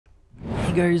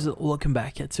Hey guys, welcome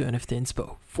back to NFT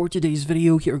Inspo. For today's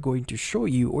video, we are going to show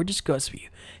you or discuss with you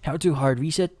how to hard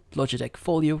reset Logitech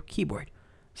Folio keyboard.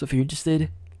 So if you're interested,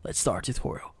 let's start the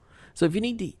tutorial. So if you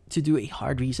need to do a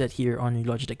hard reset here on your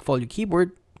Logitech Folio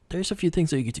keyboard, there's a few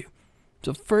things that you can do.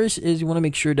 So first is you want to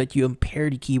make sure that you unpair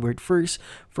the keyboard first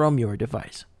from your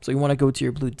device. So you want to go to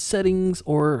your Bluetooth settings,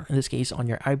 or in this case on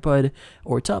your iPad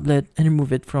or tablet, and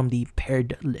remove it from the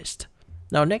paired list.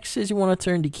 Now next is you want to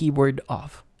turn the keyboard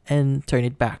off and turn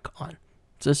it back on,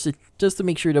 just to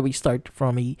make sure that we start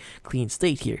from a clean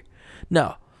state here.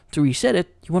 Now to reset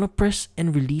it, you want to press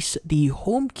and release the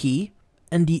home key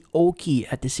and the O key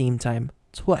at the same time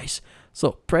twice.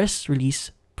 So press,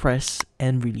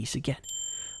 and release again,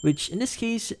 which in this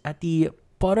case at the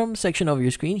bottom section of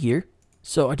your screen here.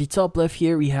 So at the top left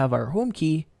here, we have our home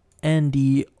key and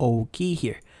the O key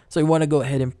here. So you want to go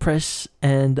ahead and press,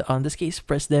 and on this case,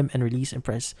 press them and release, and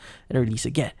press and release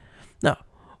again. Now,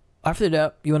 after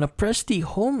that, you want to press the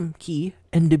home key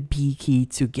and the B key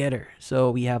together. So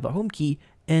we have a home key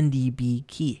and the B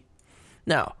key.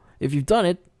 Now, if you've done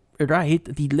it right,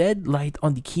 the LED light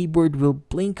on the keyboard will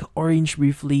blink orange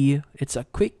briefly. It's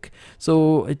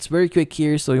it's very quick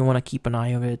here, so you want to keep an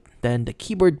eye on it. Then the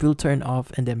keyboard will turn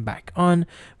off and then back on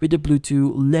with the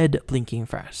Bluetooth LED blinking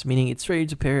fast, meaning it's ready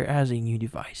to pair as a new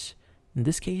device. In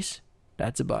this case,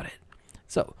 that's about it.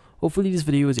 So hopefully this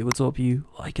video was able to help you.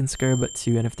 Like and subscribe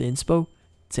to NFT Inspo.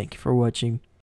 Thank you for watching.